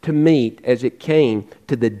milk to meat as it came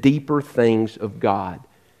to the deeper things of God.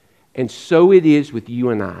 And so it is with you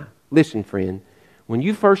and I. Listen, friend, when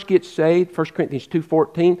you first get saved, 1 Corinthians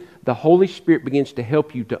 2:14, the Holy Spirit begins to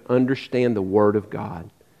help you to understand the Word of God.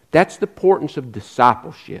 That's the importance of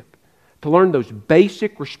discipleship. To learn those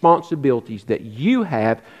basic responsibilities that you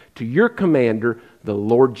have to your commander, the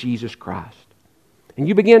Lord Jesus Christ. And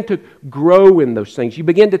you begin to grow in those things. You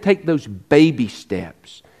begin to take those baby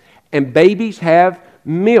steps. And babies have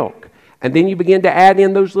milk. And then you begin to add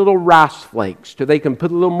in those little rice flakes so they can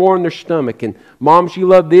put a little more in their stomach. And moms, you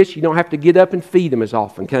love this. You don't have to get up and feed them as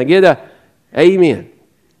often. Can I get a amen?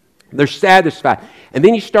 They're satisfied. And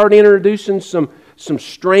then you start introducing some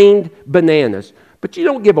strained bananas. But you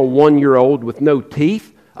don't give a 1-year-old with no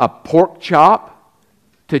teeth a pork chop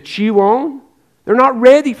to chew on. They're not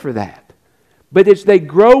ready for that. But as they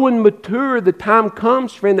grow and mature, the time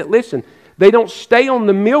comes, friend, that listen, they don't stay on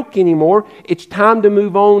the milk anymore. It's time to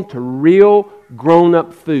move on to real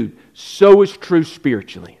grown-up food. So is true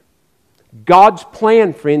spiritually. God's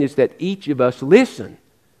plan, friend, is that each of us, listen,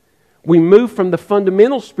 we move from the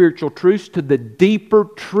fundamental spiritual truths to the deeper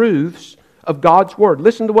truths of God's Word.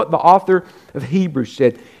 Listen to what the author of Hebrews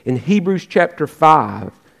said in Hebrews chapter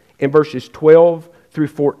 5 in verses 12 through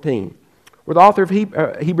 14. Or the author of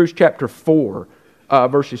Hebrews chapter 4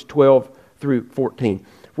 verses 12 through 14.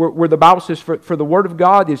 Where the Bible says, for the Word of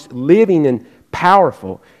God is living and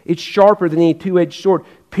powerful. It's sharper than any two-edged sword,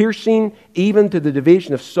 piercing even to the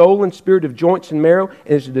division of soul and spirit, of joints and marrow,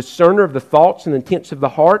 and is a discerner of the thoughts and intents of the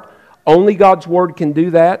heart. Only God's Word can do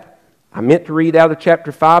that. I meant to read out of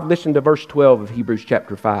chapter 5. Listen to verse 12 of Hebrews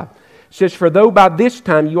chapter 5. It says, for though by this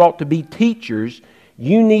time you ought to be teachers,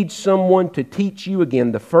 you need someone to teach you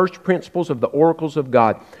again the first principles of the oracles of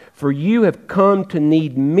God. For you have come to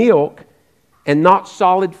need milk and not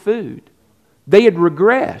solid food. They had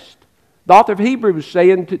regressed. The author of Hebrews was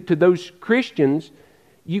saying to those Christians,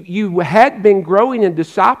 you had been growing in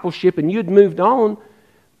discipleship and you had moved on,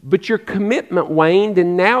 but your commitment waned,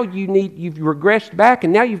 and now you've regressed back,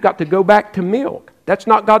 and now you've got to go back to milk. That's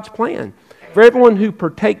not God's plan. For everyone who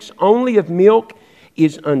partakes only of milk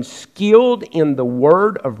is unskilled in the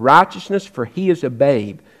word of righteousness, for he is a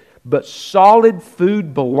babe. But solid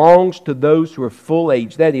food belongs to those who are full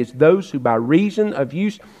age, that is, those who by reason of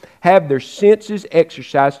use have their senses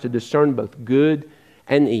exercised to discern both good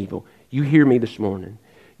and evil. You hear me this morning.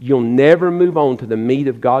 You'll never move on to the meat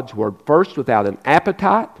of God's Word. First, without an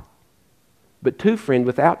appetite. But two, friend,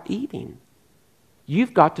 without eating.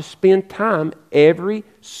 You've got to spend time every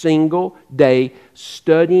single day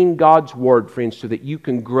studying God's Word, friends, so that you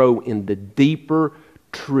can grow in the deeper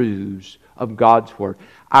truths of God's Word.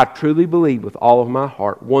 I truly believe with all of my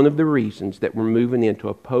heart, one of the reasons that we're moving into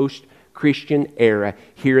a post-Christian era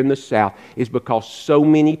here in the South is because so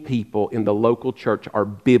many people in the local church are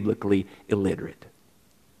biblically illiterate.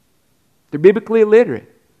 They're biblically illiterate.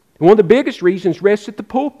 And one of the biggest reasons rests at the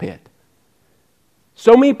pulpit.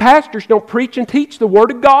 So many pastors don't preach and teach the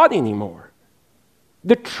Word of God anymore.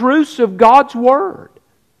 The truths of God's Word.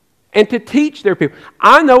 And to teach their people.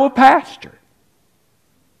 I know a pastor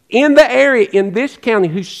in the area, in this county,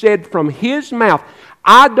 who said from his mouth,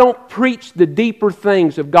 I don't preach the deeper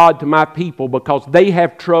things of God to my people because they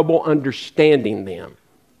have trouble understanding them.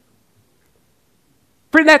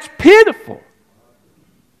 Friend, that's pitiful.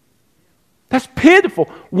 That's pitiful.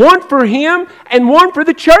 One for him and one for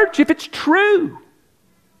the church if it's true.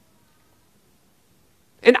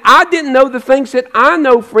 And I didn't know the things that I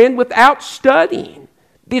know, friend, without studying.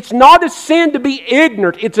 It's not a sin to be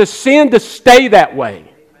ignorant. It's a sin to stay that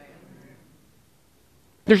way.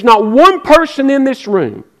 There's not one person in this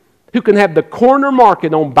room who can have the corner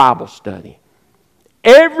market on Bible study.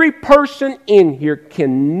 Every person in here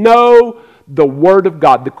can know the Word of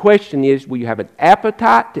God. The question is, will you have an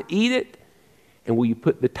appetite to eat it? And will you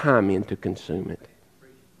put the time in to consume it?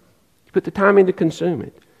 You put the time in to consume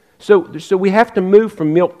it. So we have to move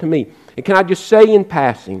from milk to meat. And can I just say in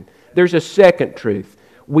passing, there's a second truth.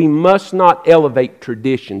 We must not elevate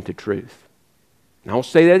tradition to truth. And I'll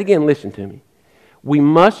say that again, listen to me. We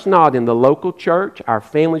must not, in the local church, our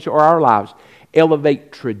families, or our lives,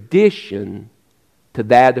 elevate tradition to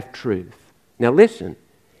that of truth. Now listen,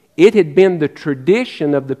 it had been the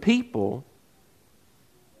tradition of the people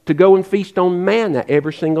to go and feast on manna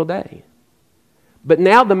every single day. But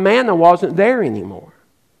now the manna wasn't there anymore.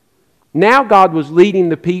 Now God was leading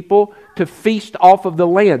the people to feast off of the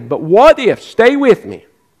land. But what if, stay with me,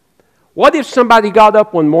 what if somebody got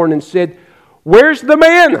up one morning and said, "Where's the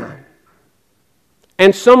manna?"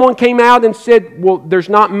 And someone came out and said, "Well, there's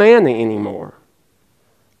not manna anymore.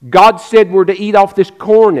 God said we're to eat off this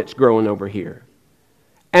corn that's growing over here.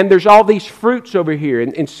 And there's all these fruits over here.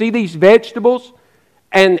 And see these vegetables?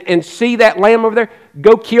 And see that lamb over there?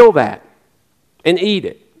 Go kill that and eat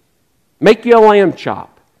it. Make you a lamb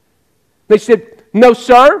chop." They said, "No,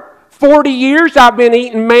 sir. 40 years I've been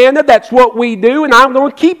eating manna. That's what we do, and I'm going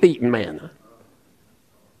to keep eating manna.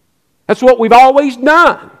 That's what we've always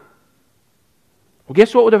done." Well,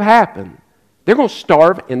 guess what would have happened? They're going to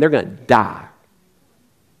starve and they're going to die.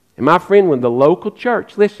 And my friend, when the local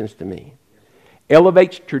church, listens to me,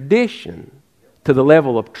 elevates tradition to the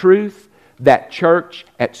level of truth, that church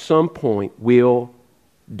at some point will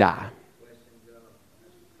die.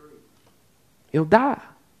 It'll die.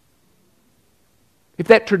 If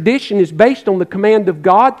that tradition is based on the command of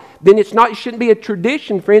God, then it shouldn't be a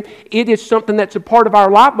tradition, friend. It is something that's a part of our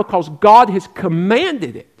life because God has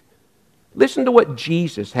commanded it. Listen to what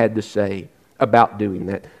Jesus had to say about doing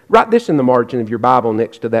that. Write this in the margin of your Bible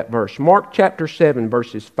next to that verse. Mark chapter 7,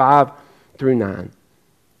 verses 5 through 9.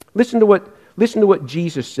 Listen to what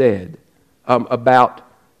Jesus said about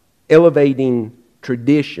elevating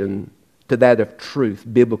tradition to that of truth,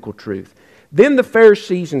 biblical truth. Then the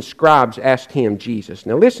Pharisees and scribes asked him, Jesus,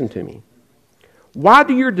 now listen to me, "Why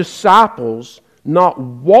do your disciples not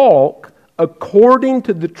walk according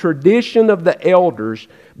to the tradition of the elders,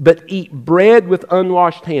 but eat bread with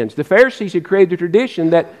unwashed hands?" The Pharisees had created a tradition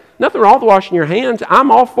that nothing wrong with washing your hands.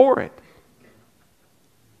 I'm all for it.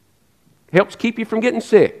 Helps keep you from getting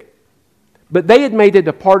sick. But they had made it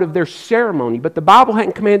a part of their ceremony. But the Bible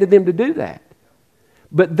hadn't commanded them to do that.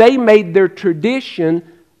 But they made their tradition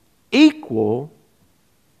equal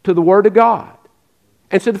to the Word of God.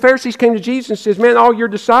 And so the Pharisees came to Jesus and says, "Man, all your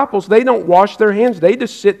disciples, they don't wash their hands. They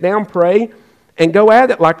just sit down, pray, and go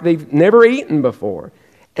at it like they've never eaten before."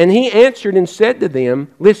 And he answered and said to them,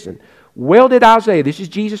 listen, "Well did Isaiah," this is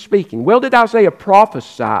Jesus speaking, "well did Isaiah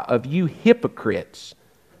prophesy of you hypocrites,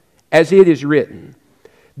 as it is written,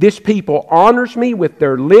 this people honors me with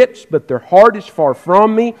their lips, but their heart is far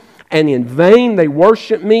from me, and in vain they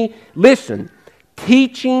worship me." Listen,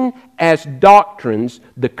 "teaching as doctrines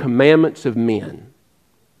the commandments of men."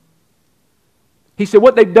 He said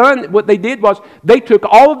what they did was they took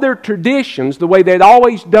all of their traditions, the way they'd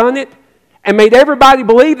always done it, and made everybody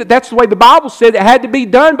believe that that's the way the Bible said it had to be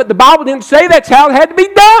done, but the Bible didn't say that's how it had to be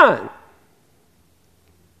done.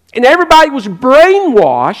 And everybody was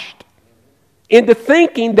brainwashed into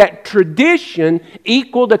thinking that tradition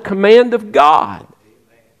equaled a command of God.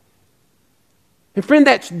 And friend,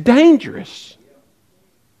 that's dangerous.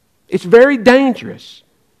 It's very dangerous.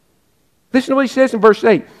 Listen to what he says in verse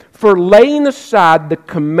 8. "For laying aside the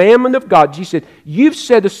commandment of God," Jesus said, "you've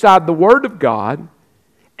set aside the Word of God,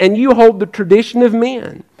 and you hold the tradition of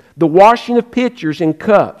men, the washing of pitchers and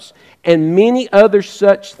cups, and many other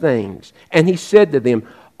such things." And he said to them,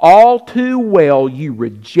 "All too well you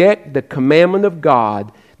reject the commandment of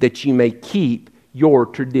God, that you may keep your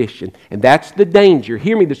tradition." And that's the danger.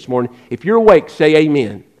 Hear me this morning. If you're awake, say amen.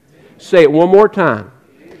 Amen. Say it one more time.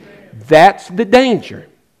 Amen. That's the danger.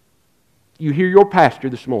 You hear your pastor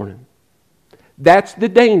this morning. That's the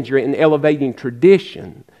danger in elevating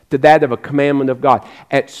tradition to that of a commandment of God.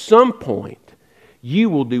 At some point, you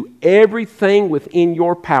will do everything within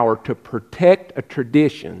your power to protect a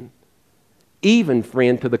tradition, even,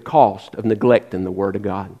 friend, to the cost of neglecting the Word of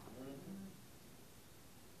God.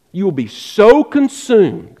 You will be so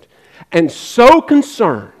consumed and so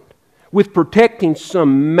concerned with protecting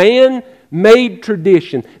some man-made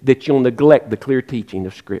tradition that you'll neglect the clear teaching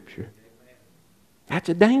of Scripture. That's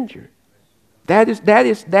a danger. That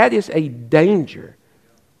is a danger.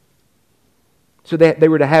 So that they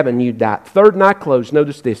were to have a new diet. Third, and I close,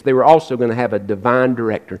 notice this. They were also going to have a divine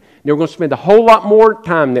director. They were going to spend a whole lot more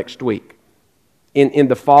time next week in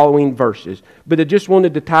the following verses. But I just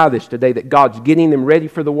wanted to tie this today, that God's getting them ready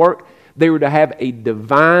for the work. They were to have a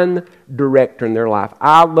divine director in their life.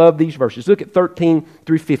 I love these verses. Look at 13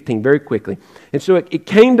 through 15 very quickly. And so it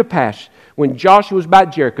came to pass when Joshua was by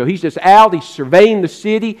Jericho. He's just out. He's surveying the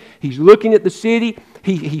city. He's looking at the city.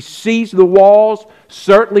 He sees the walls.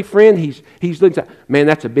 Certainly, friend, he's looking at, man,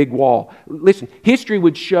 that's a big wall. Listen, history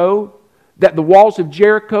would show that the walls of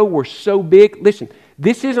Jericho were so big. Listen,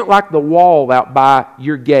 this isn't like the wall out by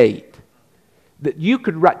your gate. That you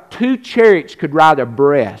could ride, 2 chariots could ride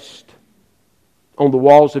abreast on the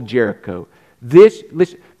walls of Jericho. This,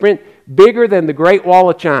 listen, friend, bigger than the Great Wall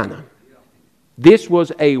of China. This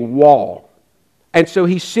was a wall. And so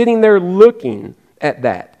he's sitting there looking at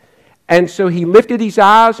that. And so he lifted his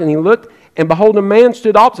eyes and he looked, and behold, a man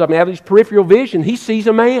stood opposite him. Out of his peripheral vision, he sees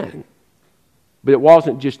a man. But it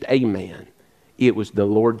wasn't just a man. It was the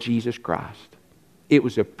Lord Jesus Christ. It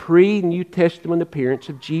was a pre-New Testament appearance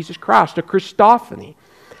of Jesus Christ, a Christophany.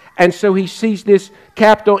 And so he sees this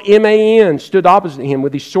capital M-A-N stood opposite him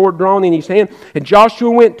with his sword drawn in his hand. And Joshua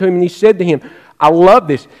went to him and he said to him, I love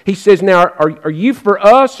this. He says, now, are you for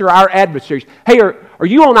us or our adversaries? Hey, are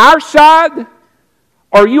you on our side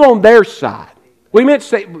or are you on their side? We meant to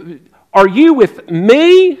say, are you with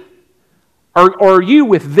me or are you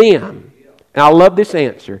with them? And I love this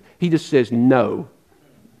answer. He just says, no.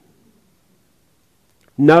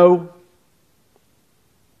 No.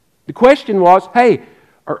 The question was, hey,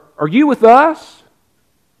 are you with us?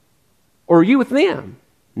 Or are you with them?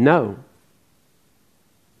 No.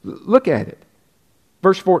 Look at it.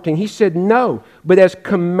 Verse 14, he said, no, but as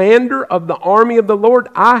commander of the army of the Lord,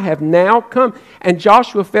 I have now come. And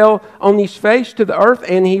Joshua fell on his face to the earth,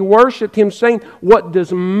 and he worshipped him, saying, what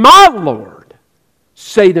does my Lord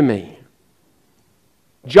say to me?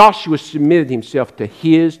 Joshua submitted himself to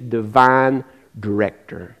his divine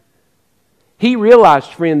director. He realized,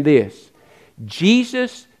 friend, this.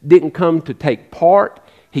 Jesus didn't come to take part.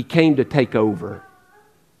 He came to take over.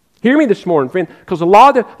 Hear me this morning, friend, because a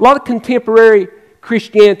lot of contemporary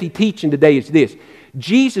Christianity teaching today is this.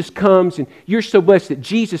 Jesus comes, and you're so blessed that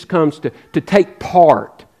Jesus comes to take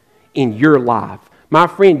part in your life. My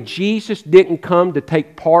friend, Jesus didn't come to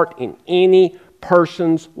take part in any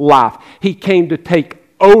person's life. He came to take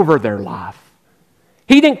over their life.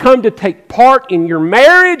 He didn't come to take part in your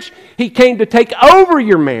marriage. He came to take over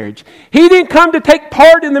your marriage. He didn't come to take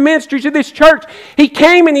part in the ministries of this church. He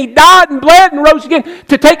came and He died and bled and rose again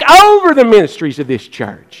to take over the ministries of this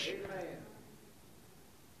church.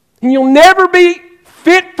 And you'll never be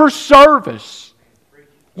fit for service.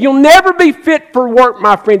 You'll never be fit for work,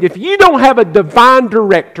 my friend, if you don't have a divine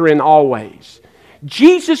director in all ways.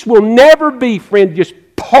 Jesus will never be, friend, just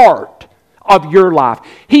part of your life.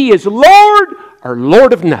 He is Lord or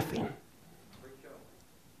Lord of nothing.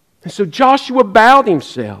 And so Joshua bowed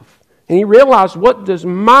himself and he realized, what does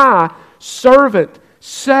my servant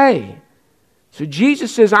say? So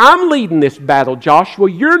Jesus says, I'm leading this battle,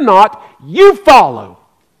 Joshua. You're not. You follow.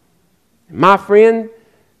 My friend,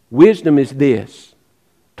 wisdom is this.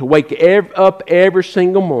 To wake up every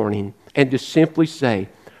single morning and to simply say,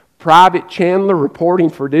 Private Chandler reporting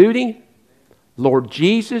for duty. Lord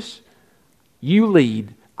Jesus, you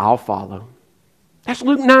lead, I'll follow. That's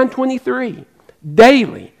Luke 9:23.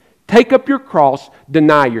 Daily, take up your cross,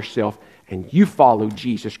 deny yourself, and you follow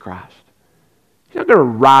Jesus Christ. You're not going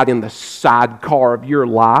to ride in the sidecar of your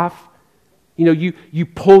life. You know, you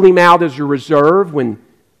pull Him out as a reserve when,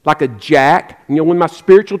 like a jack. You know, when my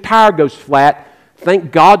spiritual tire goes flat,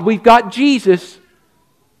 thank God we've got Jesus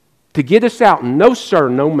to get us out. No, sir,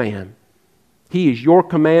 no, ma'am. He is your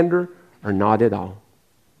commander or not at all.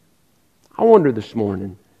 I wonder this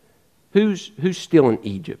morning, who's still in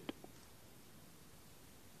Egypt?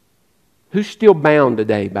 Who's still bound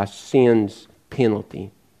today by sin's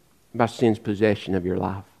penalty, by sin's possession of your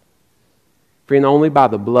life? Friend, only by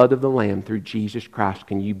the blood of the Lamb through Jesus Christ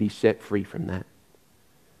can you be set free from that.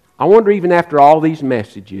 I wonder, even after all these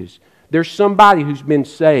messages, there's somebody who's been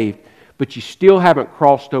saved, but you still haven't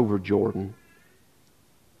crossed over Jordan.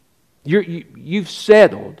 You've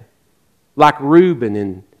settled like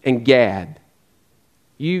Reuben and Gad.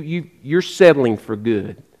 You're settling for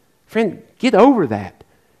good. Friend, get over that.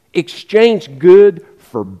 Exchange good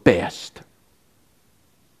for best.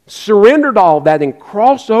 Surrender to all that and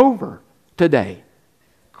cross over today.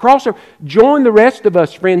 Cross over. Join the rest of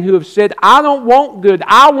us, friend, who have said, I don't want good.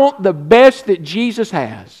 I want the best that Jesus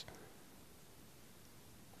has.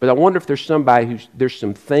 But I wonder if there's somebody there's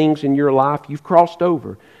some things in your life you've crossed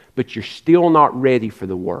over, but you're still not ready for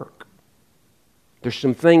the work. There's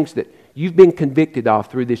some things that you've been convicted of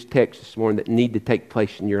through this text this morning that need to take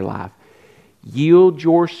place in your life. Yield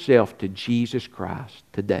yourself to Jesus Christ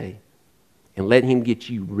today and let Him get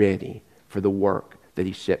you ready for the work that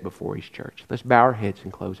He set before His church. Let's bow our heads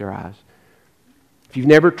and close our eyes. If you've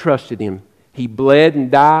never trusted Him, He bled and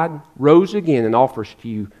died, rose again, and offers to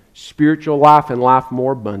you spiritual life and life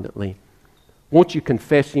more abundantly. Won't you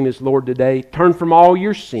confess Him as Lord today? Turn from all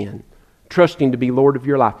your sin. Trust Him to be Lord of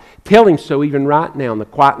your life. Tell Him so even right now in the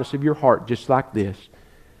quietness of your heart, just like this.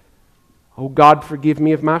 Oh God, forgive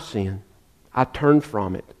me of my sin. I turn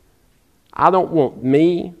from it. I don't want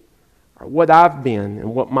me or what I've been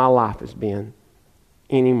and what my life has been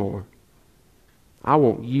anymore. I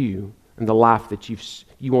want you and the life that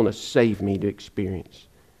you want to save me to experience.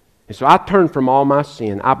 And so I turn from all my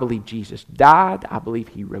sin. I believe Jesus died. I believe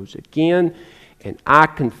He rose again. And I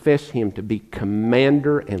confess Him to be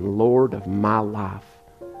commander and Lord of my life.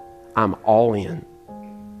 I'm all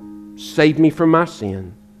in. Save me from my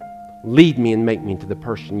sin. Lead me and make me into the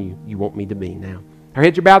person you want me to be now. Our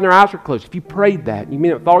heads are bowed and our eyes are closed. If you prayed that, you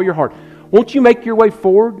mean it with all your heart, won't you make your way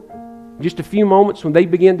forward in just a few moments when they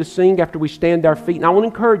begin to sing after we stand to our feet? And I want to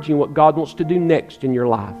encourage you in what God wants to do next in your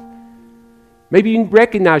life. Maybe you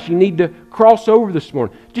recognize you need to cross over this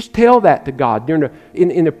morning. Just tell that to God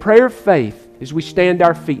in a prayer of faith as we stand to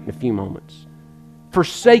our feet in a few moments.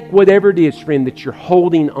 Forsake whatever it is, friend, that you're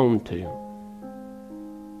holding on to.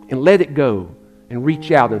 And let it go and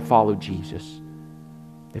reach out and follow Jesus.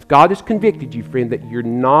 If God has convicted you, friend, that you're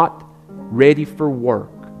not ready for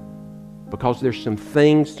work because there's some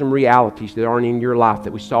things, some realities that aren't in your life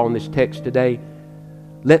that we saw in this text today,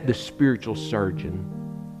 let the spiritual surgeon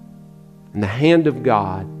and the hand of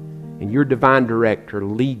God and your divine director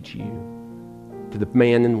lead you to the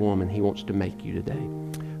man and woman He wants to make you today.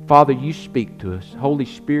 Father, you speak to us. Holy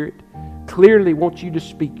Spirit, clearly want you to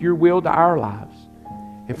speak your will to our lives.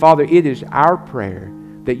 And Father, it is our prayer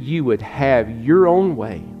that you would have your own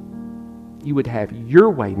way. You would have your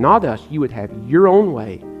way, not us. You would have your own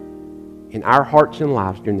way in our hearts and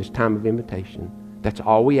lives during this time of invitation. That's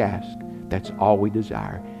all we ask. That's all we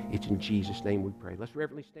desire. It's in Jesus' name we pray. Let's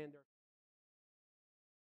reverently stand up.